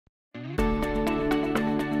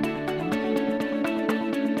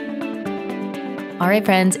All right,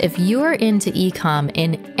 friends, if you are into ecom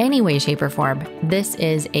in any way, shape, or form, this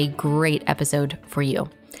is a great episode for you.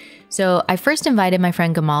 So I first invited my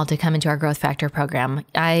friend Gamal to come into our Growth Factor program.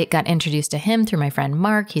 I got introduced to him through my friend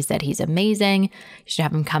Mark. He said he's amazing. You should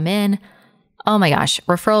have him come in. Oh my gosh,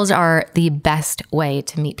 referrals are the best way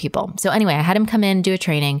to meet people. So anyway, I had him come in, do a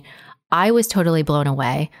training. I was totally blown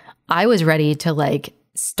away. I was ready to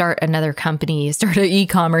start another company, start an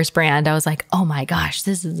e-commerce brand. I was like, oh my gosh,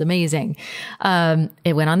 this is amazing.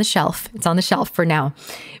 It went on the shelf. It's on the shelf for now.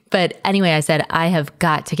 But anyway, I said, I have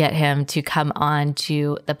got to get him to come on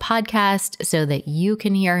to the podcast so that you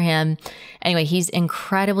can hear him. Anyway, he's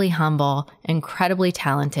incredibly humble, incredibly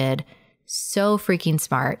talented, so freaking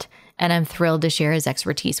smart. And I'm thrilled to share his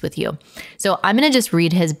expertise with you. So I'm going to just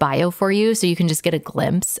read his bio for you so you can just get a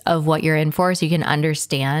glimpse of what you're in for so you can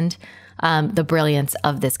understand the brilliance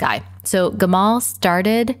of this guy. So Gamal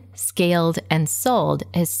started, scaled, and sold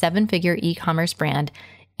his 7-figure e-commerce brand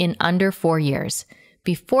in under 4 years.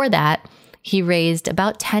 Before that, he raised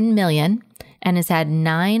about 10 million and has had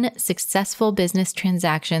 9 successful business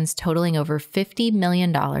transactions totaling over $50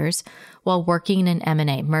 million while working in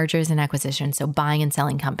M&A, mergers and acquisitions, so buying and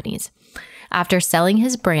selling companies. After selling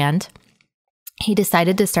his brand, he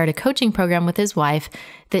decided to start a coaching program with his wife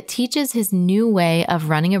that teaches his new way of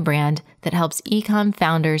running a brand that helps ecom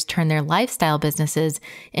founders turn their lifestyle businesses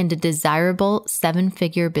into desirable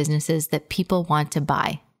 7-figure businesses that people want to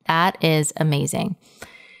buy. That is amazing.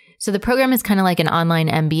 So the program is kind of like an online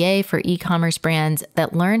MBA for e-commerce brands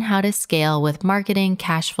that learn how to scale with marketing,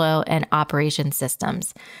 cash flow, and operation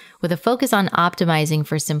systems, with a focus on optimizing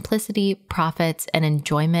for simplicity, profits, and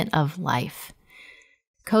enjoyment of life.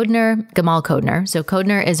 Gamal Codner. So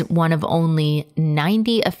Codner is one of only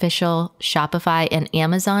 90 official Shopify and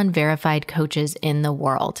Amazon verified coaches in the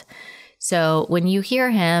world. So when you hear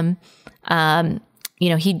him, when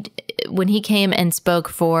he came and spoke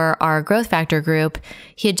for our Growth Factor group,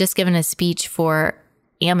 he had just given a speech for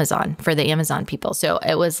Amazon, for the Amazon people. So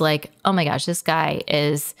it was like, oh my gosh, this guy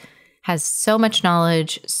has so much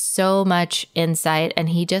knowledge, so much insight, and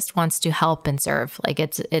he just wants to help and serve.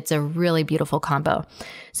 It's a really beautiful combo.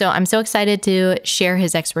 So I'm so excited to share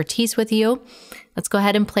his expertise with you. Let's go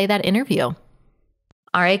ahead and play that interview. All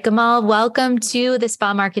right, Gamal, welcome to the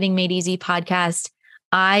Spa Marketing Made Easy podcast.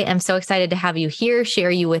 I am so excited to have you here, share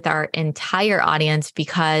you with our entire audience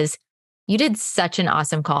because you did such an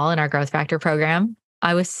awesome call in our Growth Factor program.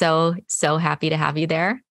 I was so happy to have you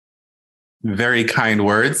there. Very kind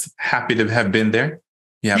words. Happy to have been there.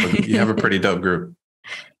 You have a pretty dope group.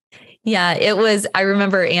 Yeah, it was. I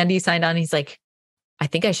remember Andy signed on. He's like, I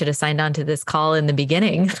think I should have signed on to this call in the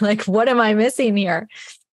beginning. Like, what am I missing here?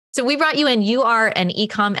 So we brought you in. You are an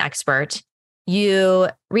ecom expert. You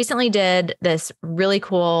recently did this really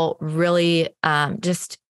cool, really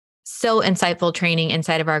just so insightful training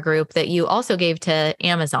inside of our group that you also gave to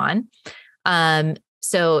Amazon.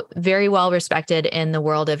 So very well respected in the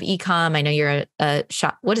world of ecom. I know you're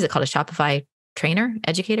what is it called? A Shopify trainer,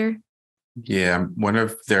 educator? Yeah, one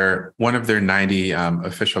of their 90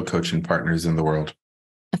 official coaching partners in the world.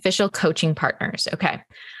 Official coaching partners. Okay.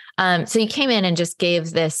 So you came in and just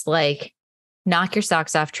gave this knock your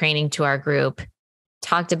socks off training to our group,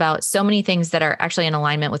 talked about so many things that are actually in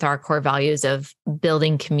alignment with our core values of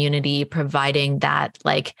building community, providing that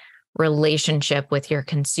relationship with your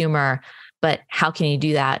consumer. But how can you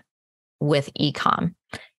do that with ecom?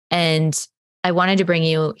 And I wanted to bring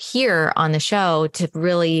you here on the show to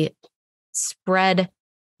really spread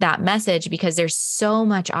that message because there's so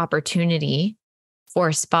much opportunity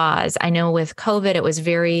for spas. I know with COVID, it was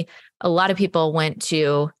a lot of people went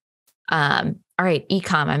to, all right,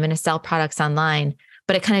 ecom, I'm going to sell products online,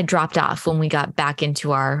 but it kind of dropped off when we got back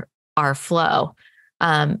into our flow.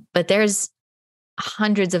 But there's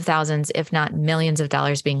hundreds of thousands, if not millions of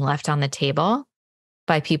dollars being left on the table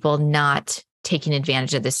by people not taking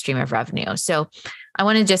advantage of this stream of revenue. So I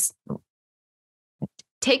want to just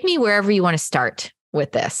take me wherever you want to start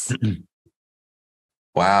with this.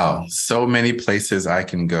 Wow. So many places I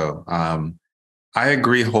can go. I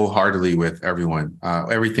agree wholeheartedly with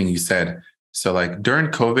everything you said. So during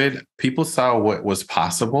COVID, people saw what was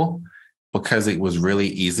possible because it was really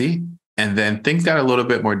easy. And then things got a little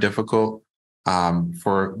bit more difficult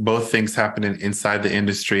for both things happening inside the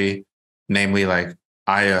industry, namely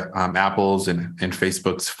Apple's and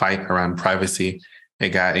Facebook's fight around privacy. It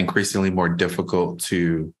got increasingly more difficult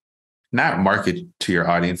to not market to your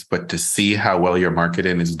audience, but to see how well your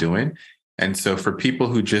marketing is doing. And so for people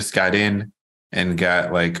who just got in and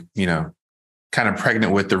got kind of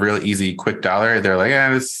pregnant with the real easy, quick dollar, they're like,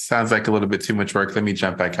 this sounds like a little bit too much work. Let me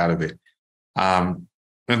jump back out of it. And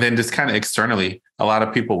then just kind of externally, a lot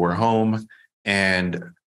of people were home. and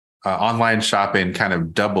online shopping kind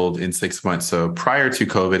of doubled in 6 months. So prior to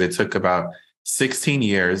COVID, it took about 16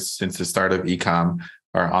 years since the start of ecom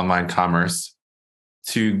or online commerce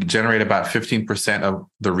to generate about 15% of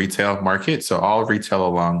the retail market. So all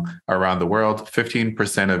retail around the world,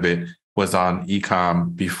 15% of it was on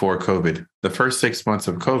ecom before COVID. The first 6 months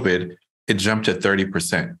of COVID, it jumped to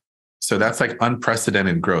 30%. So that's like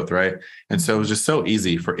unprecedented growth, right? And so it was just so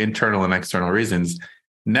easy for internal and external reasons.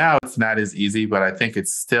 Now it's not as easy, but I think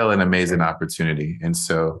it's still an amazing opportunity. And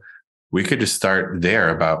so we could just start there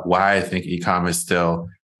about why I think ecom is still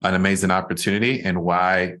an amazing opportunity and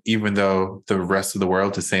why, even though the rest of the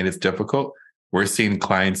world is saying it's difficult, we're seeing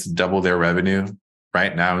clients double their revenue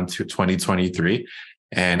right now into 2023.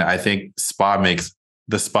 And I think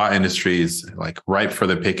the spa industry is like ripe for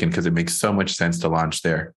the picking because it makes so much sense to launch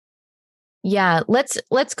there. Yeah,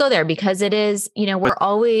 let's go there because it is, we're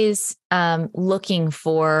always looking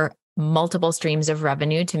for multiple streams of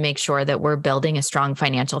revenue to make sure that we're building a strong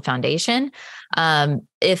financial foundation.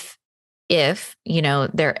 If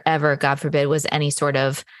there ever, God forbid, was any sort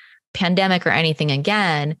of pandemic or anything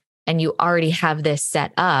again, and you already have this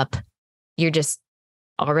set up, you're just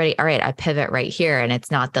already, all right, I pivot right here. And it's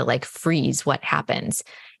not the like freeze what happens,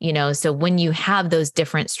 so when you have those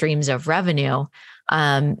different streams of revenue,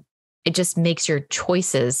 it just makes your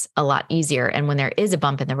choices a lot easier. And when there is a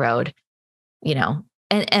bump in the road,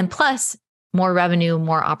 and plus more revenue,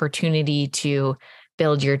 more opportunity to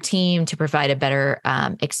build your team, to provide a better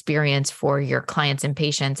experience for your clients and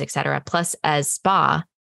patients, et cetera. Plus, as spa,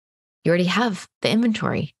 you already have the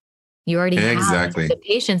inventory. You already have the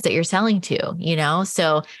patients that you're selling to,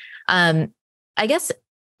 So I guess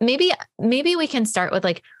maybe we can start with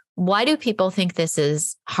like, why do people think this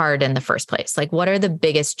is hard in the first place? Like, what are the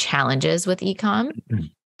biggest challenges with ecom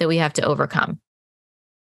that we have to overcome?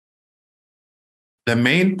 The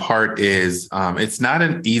main part is it's not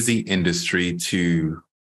an easy industry to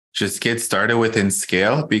just get started with in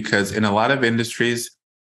scale, because in a lot of industries,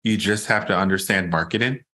 you just have to understand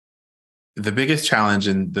marketing. The biggest challenge,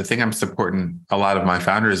 and the thing I'm supporting a lot of my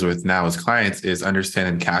founders with now as clients, is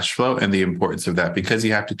understanding cash flow and the importance of that, because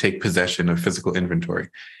you have to take possession of physical inventory.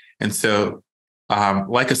 And so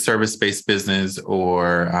like a service-based business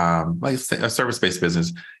or like a service-based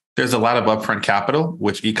business, there's a lot of upfront capital,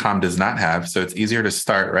 which ecom does not have. So it's easier to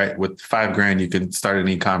start, right? With $5,000, you can start an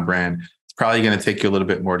ecom brand. It's probably going to take you a little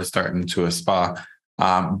bit more to start into a spa.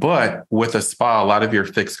 But with a spa, a lot of your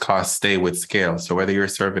fixed costs stay with scale. So whether you're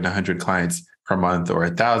serving 100 clients per month or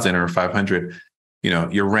 1,000 or 500,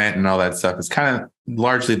 your rent and all that stuff is kind of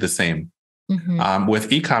largely the same. Mm-hmm. With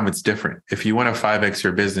ecom, it's different. If you want to 5x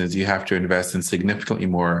your business, you have to invest in significantly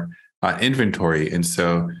more inventory. And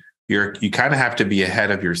so you kind of have to be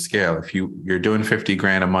ahead of your scale. If you're doing 50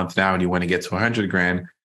 grand a month now and you want to get to 100 grand,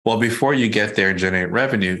 well, before you get there and generate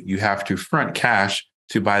revenue, you have to front cash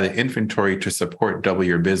to buy the inventory to support double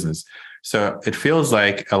your business. So it feels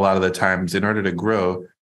like a lot of the times, in order to grow,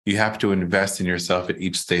 you have to invest in yourself at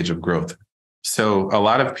each stage of growth. So a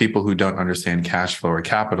lot of people who don't understand cash flow or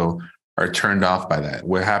capital are turned off by that.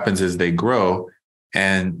 What happens is they grow,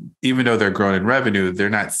 and even though they're growing in revenue, they're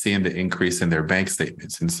not seeing the increase in their bank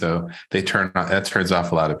statements. And so that turns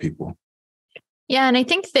off a lot of people. Yeah. And I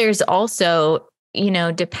think there's also,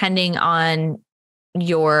 depending on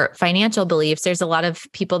your financial beliefs, there's a lot of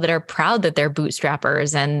people that are proud that they're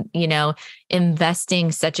bootstrappers and,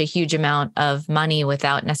 investing such a huge amount of money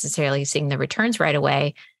without necessarily seeing the returns right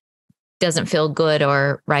away doesn't feel good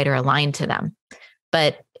or right or aligned to them.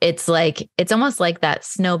 But it's almost like that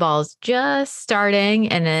snowball's just starting.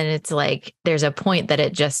 And then it's like, there's a point that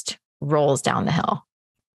it just rolls down the hill.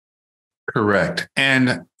 Correct.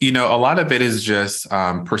 And, a lot of it is just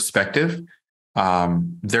perspective.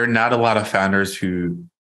 There are not a lot of founders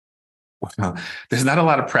there's not a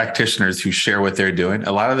lot of practitioners who share what they're doing.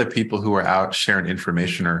 A lot of the people who are out sharing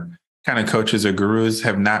information are kind of coaches or gurus,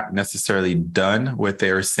 have not necessarily done what they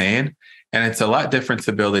are saying. And it's a lot different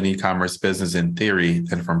to build an e-commerce business in theory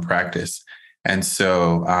than from practice. And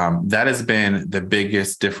so that has been the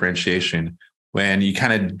biggest differentiation when you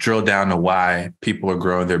kind of drill down to why people are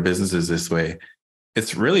growing their businesses this way.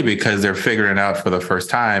 It's really because they're figuring it out for the first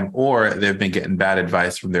time, or they've been getting bad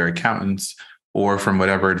advice from their accountants or from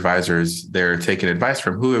whatever advisors they're taking advice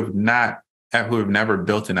from who have never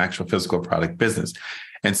built an actual physical product business.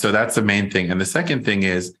 And so that's the main thing. And the second thing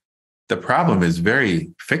is the problem is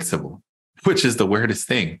very fixable, which is the weirdest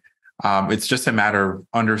thing. It's just a matter of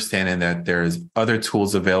understanding that there's other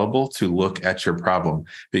tools available to look at your problem,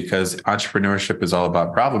 because entrepreneurship is all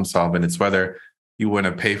about problem solving. It's whether you want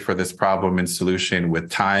to pay for this problem and solution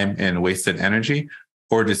with time and wasted energy,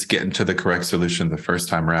 or just get into the correct solution the first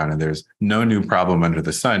time around. And there's no new problem under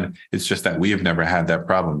the sun. It's just that we have never had that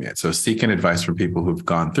problem yet. So seeking advice from people who've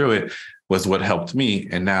gone through it was what helped me.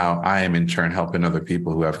 And now I am in turn helping other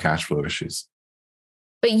people who have cash flow issues.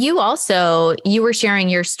 But you were sharing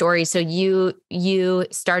your story. So you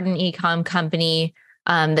started an ecom company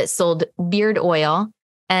that sold beard oil.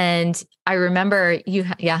 And I remember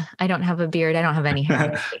I don't have a beard. I don't have any hair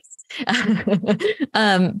on my face.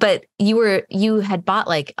 But you had bought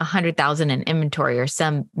like 100,000 in inventory or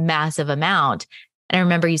some massive amount. And I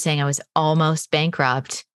remember you saying I was almost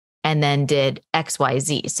bankrupt and then did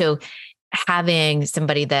XYZ. So having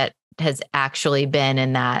somebody that has actually been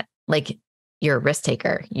in that, like, you're a risk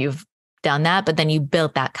taker, you've done that, but then you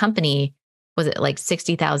built that company. Was it like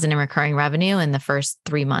 60,000 in recurring revenue in the first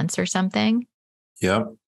 3 months or something?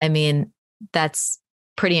 Yep. I mean, that's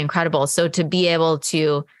pretty incredible. So to be able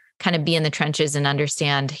to kind of be in the trenches and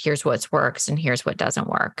understand here's what works and here's what doesn't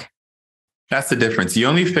work. That's the difference. You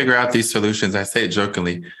only figure out these solutions. I say it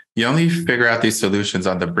jokingly. You only figure out these solutions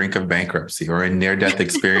on the brink of bankruptcy or in near-death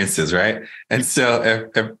experiences, right? And so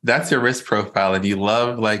if that's your risk profile and you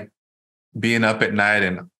love like being up at night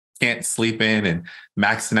and can't sleep in and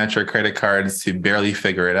maxing out your credit cards to barely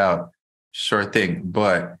figure it out, sure thing.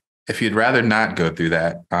 But if you'd rather not go through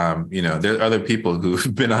that, there are other people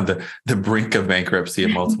who've been on the brink of bankruptcy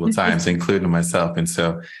multiple times, including myself. And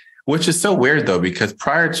so, which is so weird though, because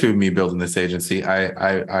prior to me building this agency,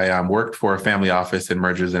 I worked for a family office in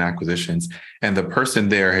mergers and acquisitions. And the person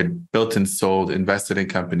there had built and sold, invested in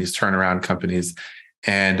companies, turnaround companies.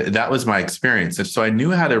 And that was my experience. And so I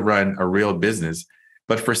knew how to run a real business.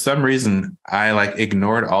 But for some reason, I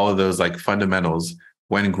ignored all of those fundamentals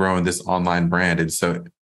when growing this online brand. And so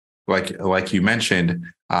like you mentioned,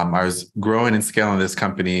 I was growing and scaling this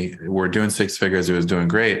company. We're doing 6 figures. It was doing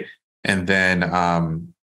great. And then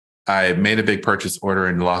I made a big purchase order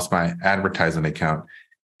and lost my advertising account.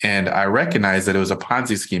 And I recognized that it was a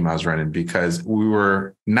Ponzi scheme I was running because we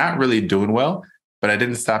were not really doing well, but I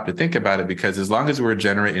didn't stop to think about it because as long as we were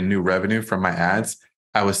generating new revenue from my ads,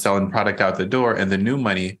 I was selling product out the door and the new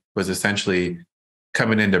money was essentially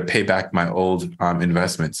coming in to pay back my old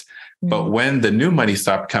investments. Mm-hmm. But when the new money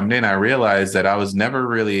stopped coming in, I realized that I was never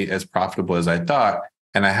really as profitable as I thought.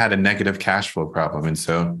 And I had a negative cash flow problem. And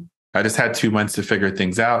so I just had 2 months to figure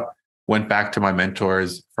things out, went back to my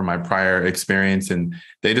mentors from my prior experience, and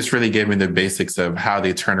they just really gave me the basics of how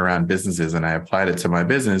they turn around businesses. And I applied it to my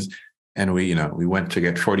business. And we went to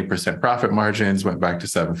get 40% profit margins, went back to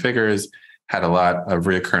 7 figures, had a lot of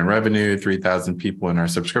recurring revenue, 3,000 people in our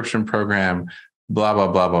subscription program, blah, blah,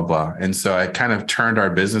 blah, blah, blah. And so I kind of turned our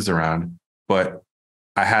business around, but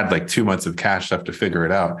I had 2 months of cash left to figure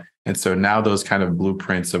it out. And so now those kind of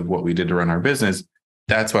blueprints of what we did to run our business,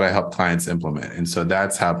 that's what I help clients implement. And so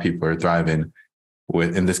that's how people are thriving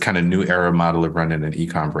in this kind of new era model of running an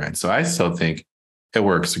e-com brand. So I still think it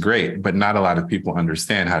works great, but not a lot of people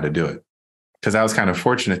understand how to do it. Because I was kind of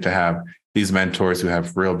fortunate to have these mentors who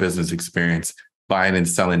have real business experience buying and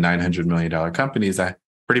selling $900 million companies. I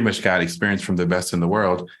pretty much got experience from the best in the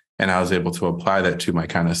world. And I was able to apply that to my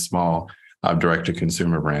kind of small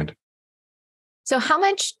direct-to-consumer brand. So how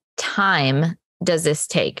much time does this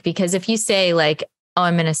take? Because if you say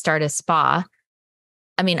I'm going to start a spa,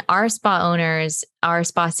 I mean, our spa owners, our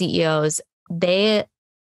spa CEOs, they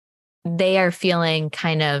are feeling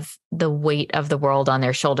kind of the weight of the world on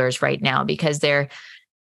their shoulders right now because they're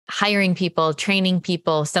hiring people, training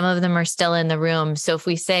people. Some of them are still in the room. So if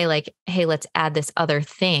we say hey, let's add this other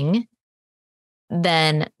thing,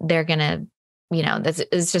 then they're going to,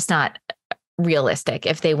 it's just not realistic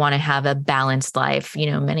if they want to have a balanced life.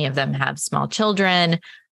 Many of them have small children.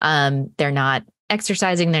 They're not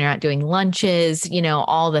exercising. They're not doing lunches,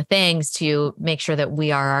 all the things to make sure that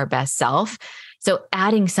we are our best self. So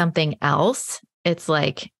adding something else, it's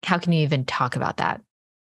how can you even talk about that?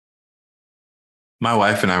 My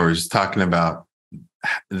wife and I were just talking about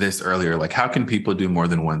this earlier. How can people do more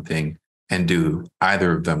than one thing and do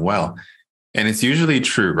either of them well? And it's usually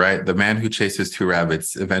true, right? The man who chases 2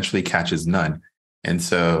 rabbits eventually catches none. And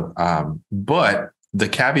so, but the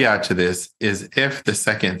caveat to this is if the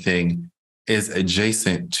second thing is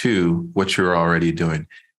adjacent to what you're already doing.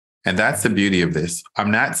 And that's the beauty of this.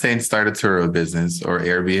 I'm not saying start a Turo business or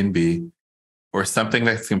Airbnb or something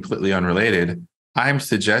that's completely unrelated. I'm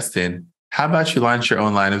suggesting, how about you launch your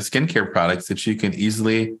own line of skincare products that you can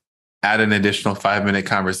easily add an additional 5-minute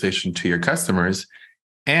conversation to your customers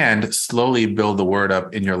and slowly build the word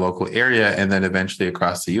up in your local area and then eventually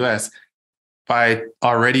across the US by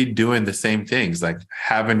already doing the same things,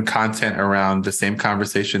 having content around the same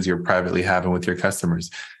conversations you're privately having with your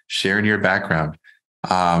customers, sharing your background,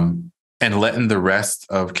 and letting the rest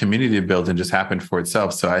of community building just happen for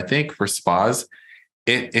itself. So I think for spas,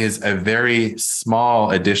 it is a very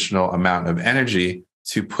small additional amount of energy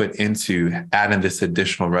to put into adding this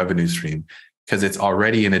additional revenue stream because it's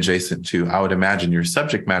already an adjacent to, I would imagine, your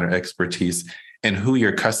subject matter expertise and who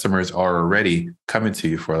your customers are already coming to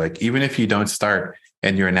you for. Like, even if you don't start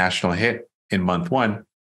and you're a national hit in month one,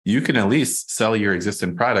 you can at least sell your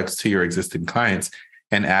existing products to your existing clients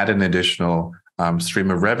and add an additional stream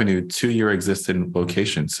of revenue to your existing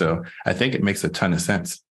location. So I think it makes a ton of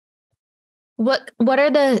sense. What are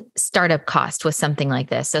the startup costs with something like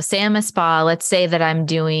this? So say I'm a spa, let's say that I'm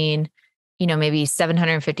doing, maybe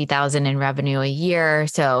 750,000 in revenue a year.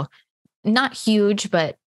 So not huge,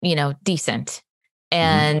 but, decent.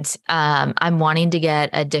 And I'm wanting to get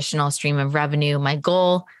additional stream of revenue. My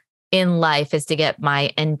goal in life is to get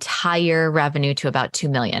my entire revenue to about 2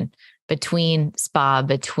 million between spa,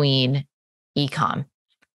 between ecom.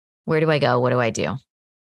 Where do I go? What do I do?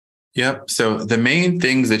 Yep. So the main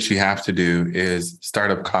things that you have to do is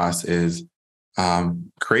startup costs is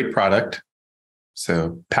create product.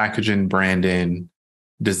 So packaging, branding,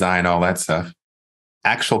 design, all that stuff.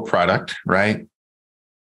 Actual product, right?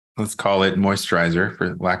 Let's call it moisturizer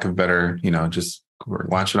for lack of better, just we're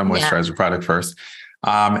launching a moisturizer product first.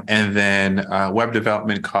 And then web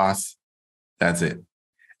development costs. That's it.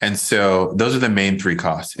 And so those are the main three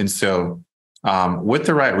costs. And so with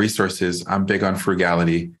the right resources, I'm big on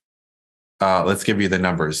frugality. Let's give you the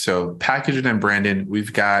numbers. So packaging and branding,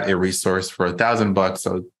 we've got a resource for $1,000.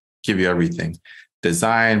 I'll give you everything.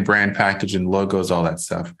 Design, brand packaging, logos, all that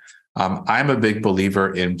stuff. I'm a big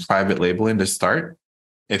believer in private labeling to start.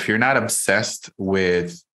 If you're not obsessed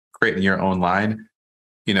with creating your own line,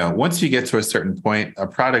 once you get to a certain point, a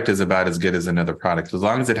product is about as good as another product, as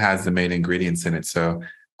long as it has the main ingredients in it. So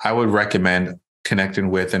I would recommend connecting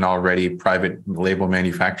with an already private label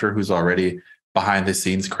manufacturer who's already behind the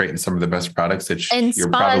scenes creating some of the best products that you're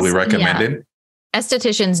probably recommending. Yeah.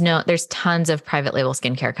 Estheticians know there's tons of private label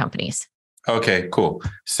skincare companies. Okay, cool.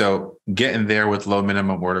 So getting there with low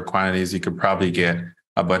minimum order quantities, you could probably get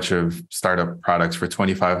a bunch of startup products for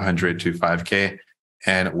 $2,500 to $5,000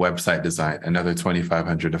 and website design, another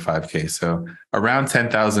 $2,500 to $5,000. So around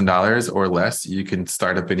 $10,000 or less, you can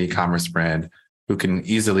start up an e-commerce brand who can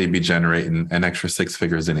easily be generating an extra 6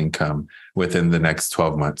 figures in income within the next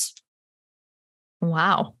 12 months.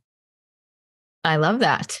 Wow. I love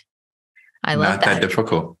that. Not that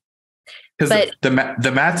difficult. Because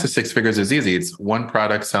the math to 6 figures is easy. It's one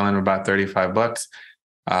product selling about $35,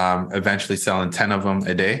 eventually selling 10 of them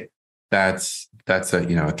a day. That's a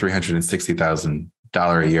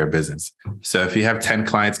 $360,000 a year business. So if you have 10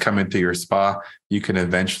 clients coming through your spa, you can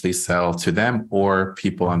eventually sell to them or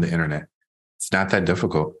people on the internet. It's not that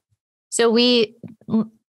difficult. So you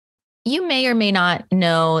may or may not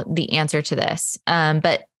know the answer to this,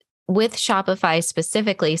 but with Shopify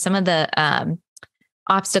specifically, some of the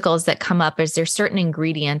obstacles that come up is there's certain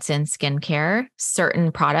ingredients in skincare,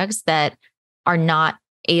 certain products that are not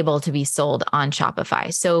able to be sold on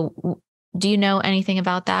Shopify. So do you know anything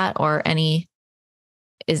about that, or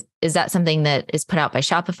is that something that is put out by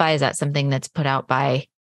Shopify? Is that something that's put out by,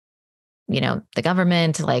 the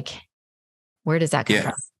government? Like, where does that come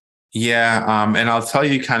from? Yeah. And I'll tell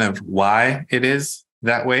you kind of why it is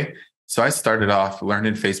that way. So I started off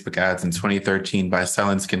learning Facebook ads in 2013 by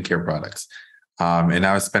selling skincare products. And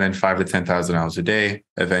I was spending $5,000 to $10,000 a day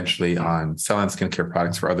eventually on selling skincare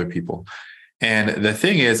products for other people. And the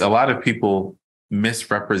thing is, a lot of people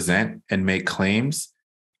misrepresent and make claims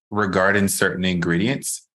regarding certain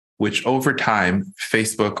ingredients, which over time,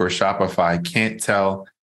 Facebook or Shopify can't tell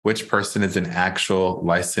which person is an actual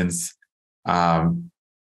licensed like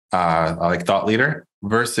thought leader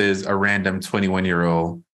versus a random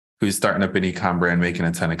 21-year-old who's starting up an e-com brand making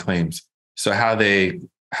a ton of claims. So how they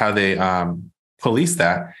police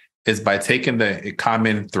that is by taking the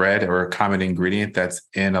common thread or a common ingredient that's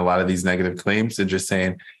in a lot of these negative claims and just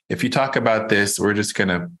saying, if you talk about this, we're just going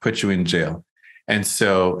to put you in jail. And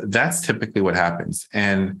so that's typically what happens.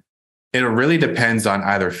 And it really depends on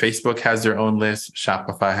either Facebook has their own list,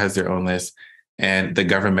 Shopify has their own list, and the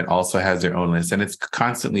government also has their own list, and it's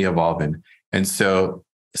constantly evolving. And so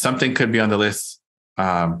something could be on the list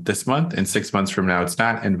this month, and 6 months from now, it's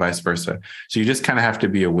not, and vice versa. So you just kind of have to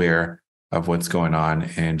be aware of what's going on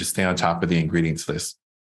and just stay on top of the ingredients list.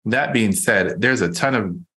 That being said, there's a ton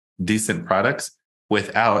of decent products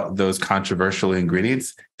without those controversial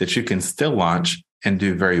ingredients that you can still launch and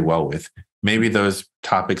do very well with. Maybe those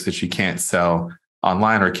topics that you can't sell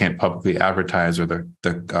online or can't publicly advertise, or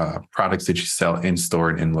the products that you sell in store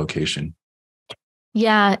and in location.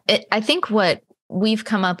 Yeah, I think what we've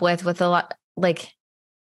come up with a lot, like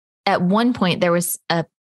at one point there was a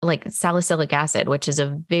like salicylic acid, which is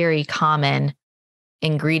a very common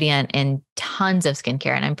ingredient in tons of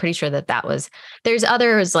skincare. And I'm pretty sure that there's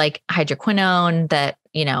others like hydroquinone that,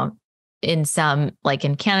 in some, like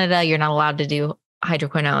in Canada, you're not allowed to do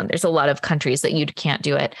hydroquinone. There's a lot of countries that you can't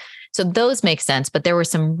do it. So those make sense. But there were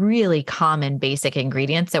some really common basic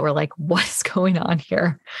ingredients that were like, what is going on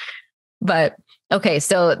here? But okay,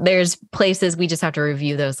 so there's places we just have to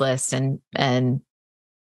review those lists and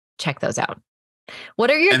check those out.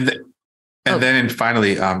 What are your and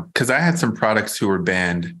finally, because I had some products who were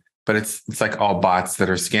banned, but it's like all bots that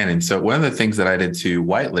are scanning. So one of the things that I did to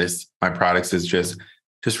whitelist my products is just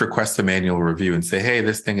request a manual review and say, hey,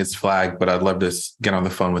 this thing is flagged, but I'd love to get on the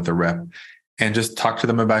phone with the rep and just talk to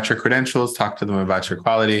them about your credentials, talk to them about your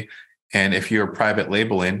quality. And if you're private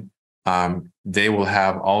labeling, they will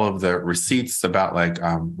have all of the receipts about like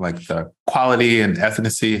the quality and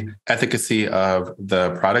efficacy of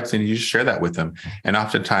the products, and you just share that with them. And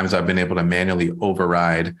oftentimes I've been able to manually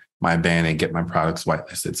override my ban and get my products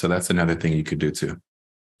whitelisted. So that's another thing you could do too.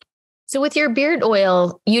 So with your beard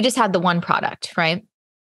oil, you just had the one product, right?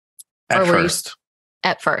 At first.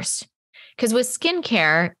 At first. Because with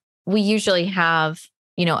skincare, we usually have,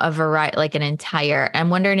 a variety, like an entire.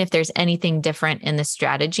 I'm wondering if there's anything different in the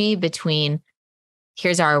strategy between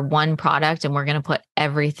here's our one product and we're going to put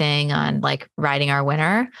everything on like riding our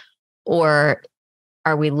winner, or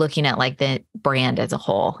are we looking at like the brand as a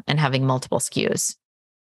whole and having multiple SKUs?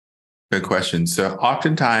 Good question. So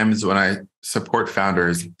oftentimes when I support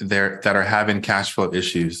founders that are having cash flow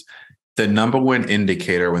issues, the number one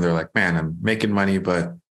indicator when they're like, man, I'm making money,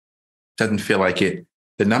 but doesn't feel like it.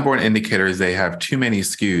 The number one indicator is they have too many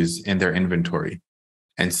SKUs in their inventory.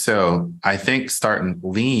 And so I think starting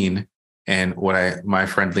lean and what my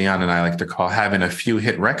friend Leon and I like to call having a few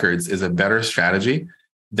hit records is a better strategy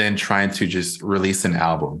than trying to just release an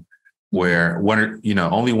album where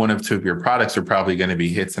only one of two of your products are probably going to be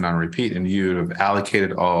hits and on repeat. And you have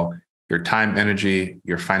allocated all your time, energy,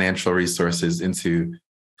 your financial resources into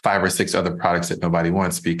 5 or 6 other products that nobody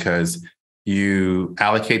wants because you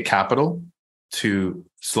allocate capital to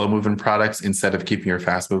slow moving products instead of keeping your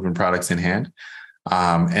fast moving products in hand.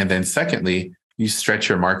 And then secondly, you stretch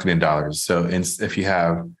your marketing dollars. So if you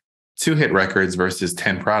have 2 hit records versus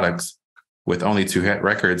 10 products with only 2 hit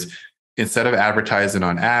records, instead of advertising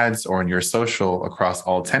on ads or in your social across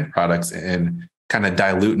all 10 products and kind of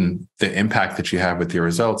diluting the impact that you have with your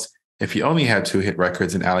results, if you only had 2 hit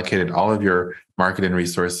records and allocated all of your marketing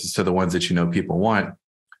resources to the ones that people want,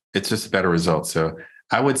 it's just a better result. So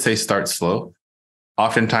I would say start slow.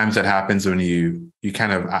 Oftentimes that happens when you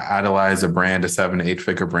kind of idolize a brand, a 7 to 8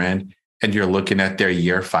 figure brand, and you're looking at their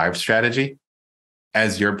year 5 strategy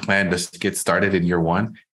as your plan to get started in year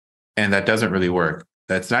 1. And that doesn't really work.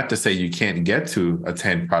 That's not to say you can't get to a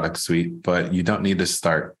 10 product suite, but you don't need to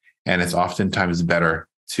start. And it's oftentimes better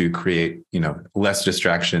to create, less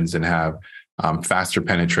distractions and have faster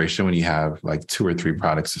penetration when you have like 2 or 3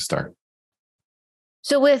 products to start.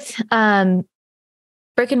 So with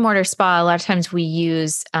brick and mortar spa, a lot of times we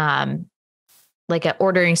use like an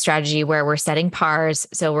ordering strategy where we're setting pars.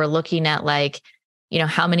 So we're looking at like,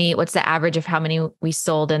 what's the average of how many we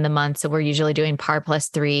sold in the month? So we're usually doing par plus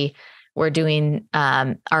 3. We're doing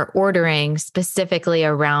our ordering specifically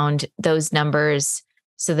around those numbers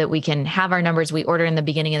so that we can have our numbers. We order in the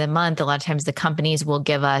beginning of the month. A lot of times the companies will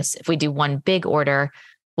give us, if we do one big order,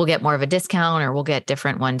 we'll get more of a discount or we'll get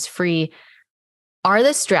different ones free. Are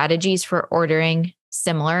the strategies for ordering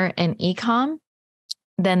similar in Ecom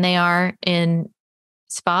than they are in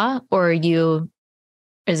spa, or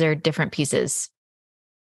is there different pieces?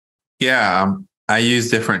 Yeah, I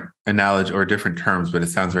use different analogy or different terms, but it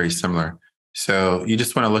sounds very similar. So you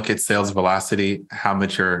just want to look at sales velocity, how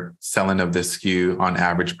much you're selling of this SKU on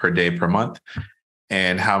average per day, per month,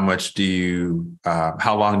 and how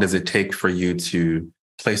long does it take for you to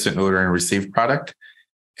place an order and receive product,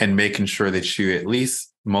 and making sure that you at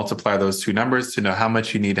least multiply those 2 numbers to know how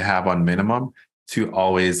much you need to have on minimum to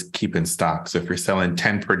always keep in stock. So if you're selling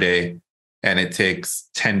 10 per day and it takes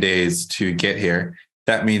 10 days to get here,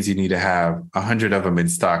 that means you need to have 100 of them in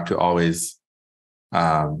stock to always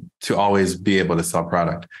be able to sell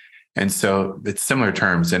product. And so it's similar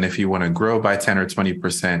terms. And if you want to grow by 10 or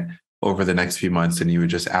 20% over the next few months, then you would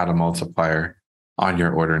just add a multiplier on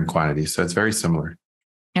your order and quantity. So it's very similar.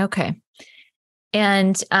 Okay.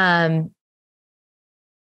 And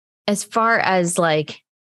as far as like,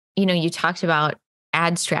 you talked about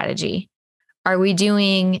ad strategy. Are we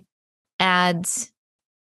doing ads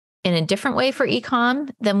in a different way for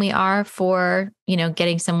Ecom than we are for,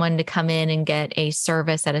 getting someone to come in and get a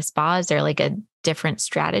service at a spa? Is there like a different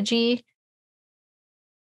strategy?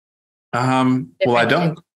 Well, Different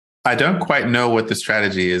type. I don't quite know what the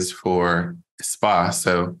strategy is for spa.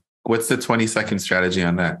 So what's the 20-second strategy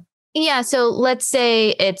on that? Yeah. So let's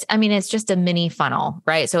say it's just a mini funnel,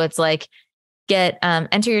 right? So it's like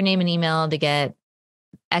enter your name and email to get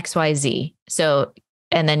XYZ. So,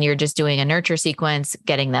 and then you're just doing a nurture sequence,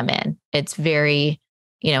 getting them in. It's very,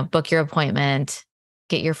 book your appointment,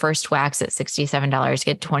 get your first wax at $67,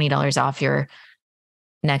 get $20 off your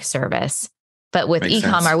next service. But with Makes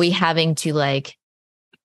ecom, sense. are we having to like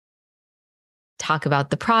talk about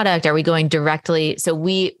the product? Are we going directly? So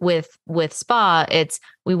with spa,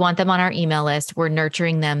 we want them on our email list. We're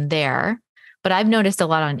nurturing them there. But I've noticed a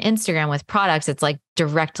lot on Instagram with products, it's like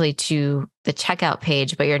directly to the checkout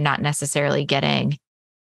page, but you're not necessarily getting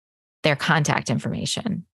their contact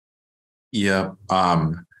information. Yeah.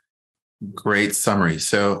 Great summary.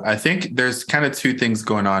 So I think there's kind of two things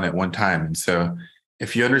going on at one time. And so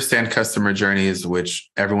if you understand customer journeys,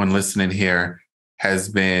 which everyone listening here has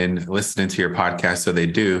been listening to your podcast, so they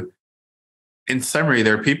do. In summary,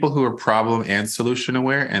 there are people who are problem and solution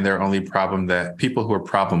aware, and there are only people who are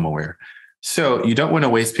problem aware. So you don't want to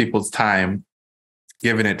waste people's time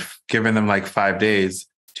giving them like 5 days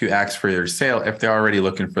to ask for your sale if they're already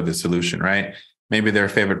looking for the solution, right? Maybe their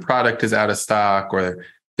favorite product is out of stock, or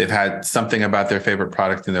they've had something about their favorite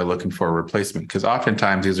product and they're looking for a replacement. Because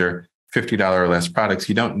oftentimes these are $50 or less products.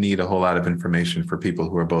 You don't need a whole lot of information for people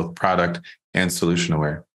who are both product and solution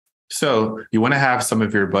aware. So you want to have some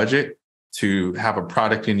of your budget to have a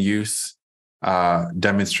product in use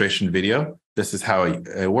demonstration video. This is how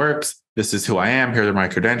it works. This is who I am. Here are my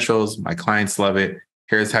credentials. My clients love it.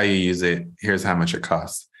 Here's how you use it. Here's how much it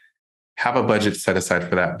costs. Have a budget set aside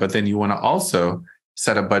for that. But then you want to also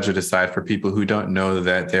set a budget aside for people who don't know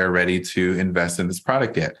that they're ready to invest in this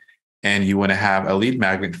product yet. And you want to have a lead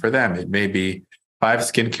magnet for them. It may be 5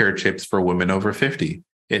 skincare tips for women over 50.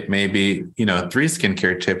 It may be, 3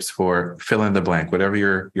 skincare tips for fill in the blank, whatever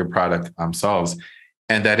your product solves.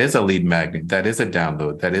 And that is a lead magnet. That is a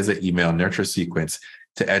download. That is an email nurture sequence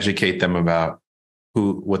to educate them about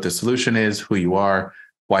what the solution is, who you are,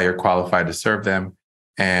 why you're qualified to serve them.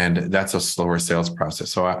 And that's a slower sales process.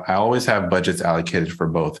 So I always have budgets allocated for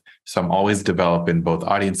both. So I'm always developing both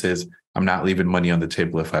audiences. I'm not leaving money on the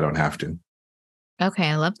table if I don't have to. Okay.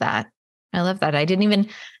 I love that. I didn't even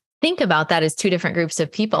think about that as 2 different groups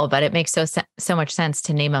of people, but it makes so much sense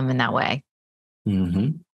to name them in that way.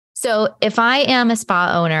 Mm-hmm. So if I am a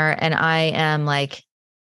spa owner and I am like,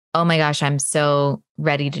 oh my gosh, I'm so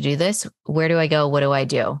ready to do this, where do I go? What do I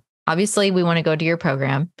do? Obviously, we want to go to your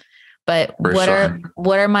program, but what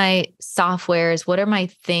are my softwares? What are my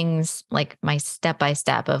things, like my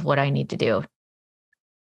step-by-step of what I need to do?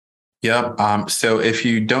 Yep. So if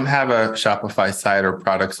you don't have a Shopify site or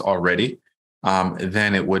products already,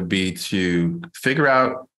 then it would be to figure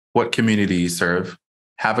out what community you serve,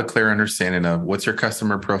 have a clear understanding of what's your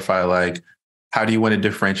customer profile like, how do you want to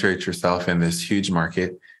differentiate yourself in this huge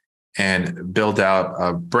market, and build out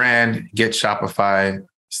a brand, get Shopify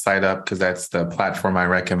site up, because that's the platform I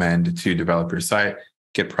recommend to develop your site,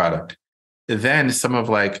 get product. Then some of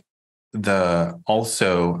like the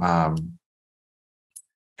also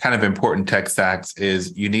kind of important tech stacks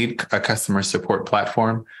is you need a customer support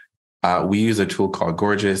platform. We use a tool called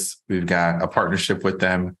Gorgeous. We've got a partnership with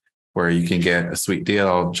them where you can get a sweet deal.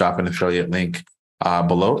 I'll drop an affiliate link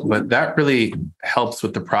below. But that really helps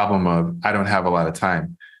with the problem of I don't have a lot of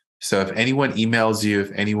time. So if anyone emails you,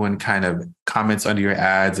 if anyone kind of comments under your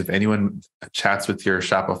ads, if anyone chats with your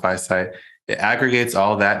Shopify site, it aggregates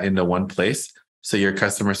all that into one place. So your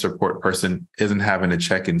customer support person isn't having to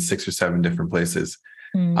check in 6 or 7 different places.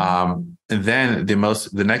 And then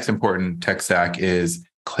the next important tech stack is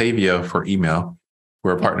Klaviyo for email.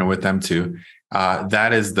 We're a partner with them too.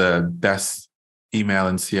 That is the best email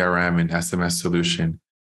and CRM and SMS solution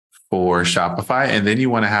for Shopify. And then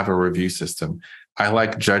you want to have a review system. I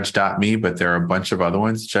like Judge.me, but there are a bunch of other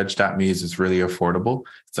ones. Judge.me is just really affordable.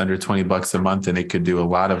 It's under $20 a month, and it could do a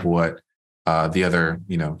lot of what the other,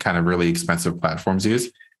 kind of really expensive platforms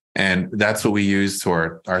use. And that's what we use to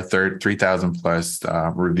our 3,000 plus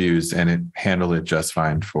reviews, and it handled it just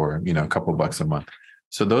fine for, a couple bucks a month.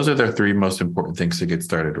 So those are the 3 most important things to get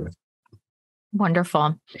started with.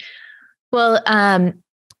 Wonderful. Well,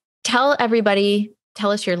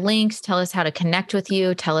 tell us your links, tell us how to connect with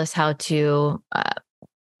you, tell us how to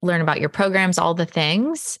learn about your programs, all the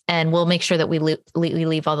things, and we'll make sure that we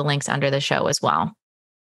leave all the links under the show as well.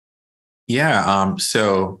 Yeah.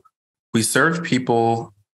 So we serve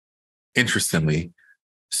people interestingly.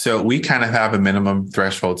 So we kind of have a minimum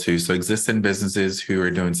threshold too. So existing businesses who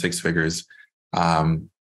are doing 6 figures,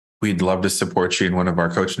 we'd love to support you in one of our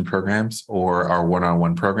coaching programs or our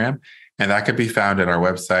one-on-one program. And that could be found at our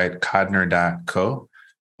website, codner.co,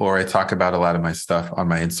 or I talk about a lot of my stuff on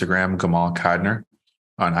my Instagram, Gamal Codner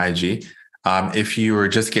on IG. If you are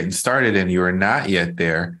just getting started and you are not yet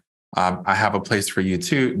there, I have a place for you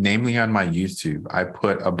too, namely on my YouTube. I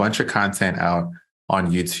put a bunch of content out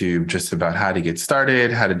on YouTube just about how to get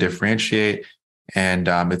started, how to differentiate, and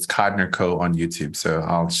it's Codner Co on YouTube. So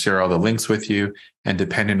I'll share all the links with you, and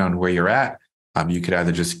depending on where you're at, you could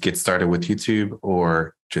either just get started with YouTube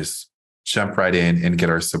or just jump right in and get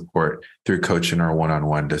our support through coaching or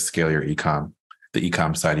one-on-one to scale your ecom, the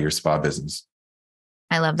ecom side of your spa business.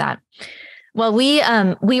 I love that. Well, we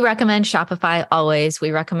recommend Shopify always.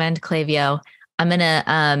 We recommend Klaviyo.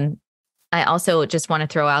 I also just want to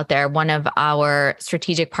throw out there one of our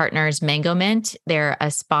strategic partners, Mango Mint. They're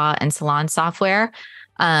a spa and salon software.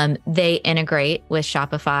 They integrate with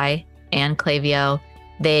Shopify and Klaviyo.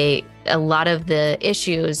 A lot of the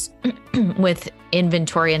issues with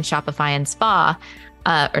inventory in Shopify and spa,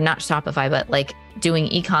 or not Shopify, but like doing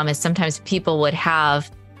e-commerce, sometimes people would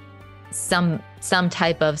have some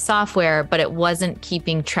type of software, but it wasn't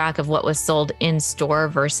keeping track of what was sold in store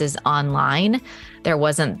versus online. They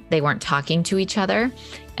weren't talking to each other.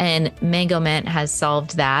 And Mango Mint has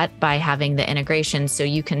solved that by having the integration. So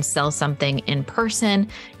you can sell something in person.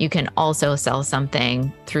 You can also sell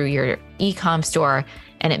something through your e-com store,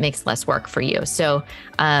 and it makes less work for you. So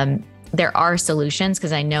there are solutions,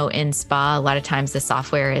 because I know in spa, a lot of times the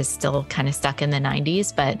software is still kind of stuck in the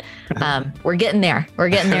 90s, but we're getting there. We're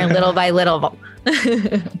getting there little by little.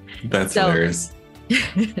 That's hilarious.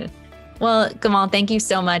 Well, Gamal, thank you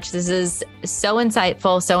so much. This is so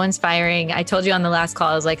insightful, so inspiring. I told you on the last call,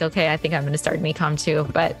 I was like, okay, I think I'm going to start an ecom too,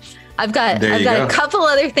 but I've got a couple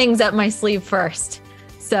other things up my sleeve first.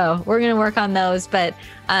 So we're going to work on those, but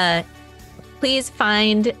please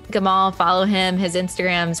find Gamal, follow him. His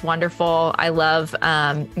Instagram's wonderful. I love,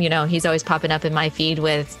 he's always popping up in my feed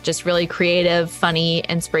with just really creative, funny,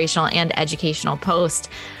 inspirational, and educational posts.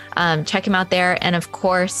 Check him out there. And of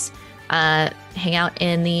course, hang out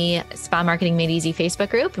in the Spa Marketing Made Easy Facebook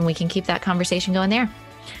group, and we can keep that conversation going there.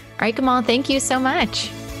 All right, Gamal, thank you so much.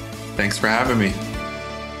 Thanks for having me.